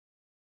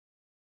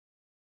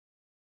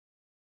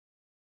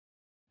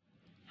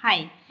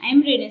Hi,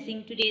 I'm Rena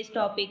Singh. Today's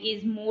topic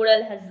is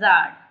moral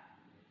hazard.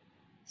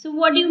 So,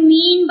 what do you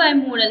mean by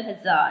moral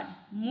hazard?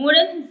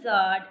 Moral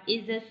hazard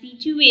is a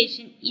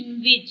situation in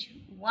which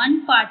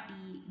one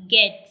party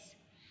gets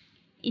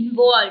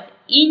involved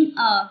in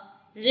a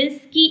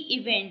risky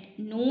event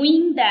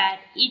knowing that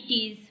it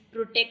is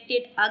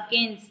protected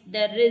against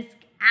the risk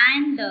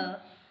and the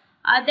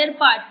other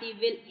party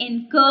will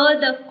incur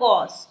the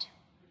cost.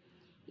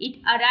 It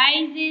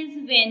arises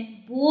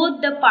when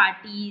both the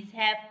parties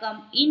have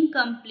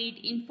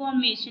incomplete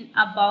information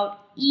about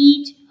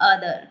each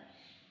other.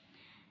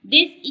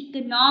 This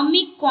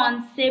economic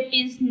concept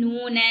is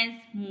known as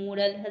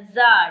moral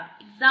hazard.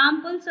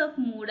 Examples of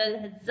moral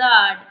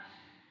hazard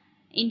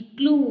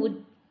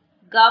include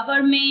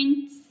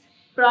governments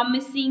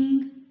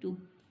promising to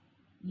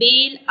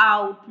bail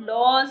out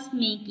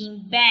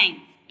loss-making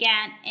banks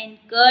can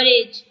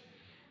encourage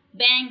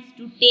banks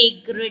to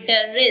take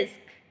greater risk.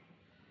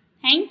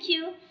 Thank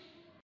you.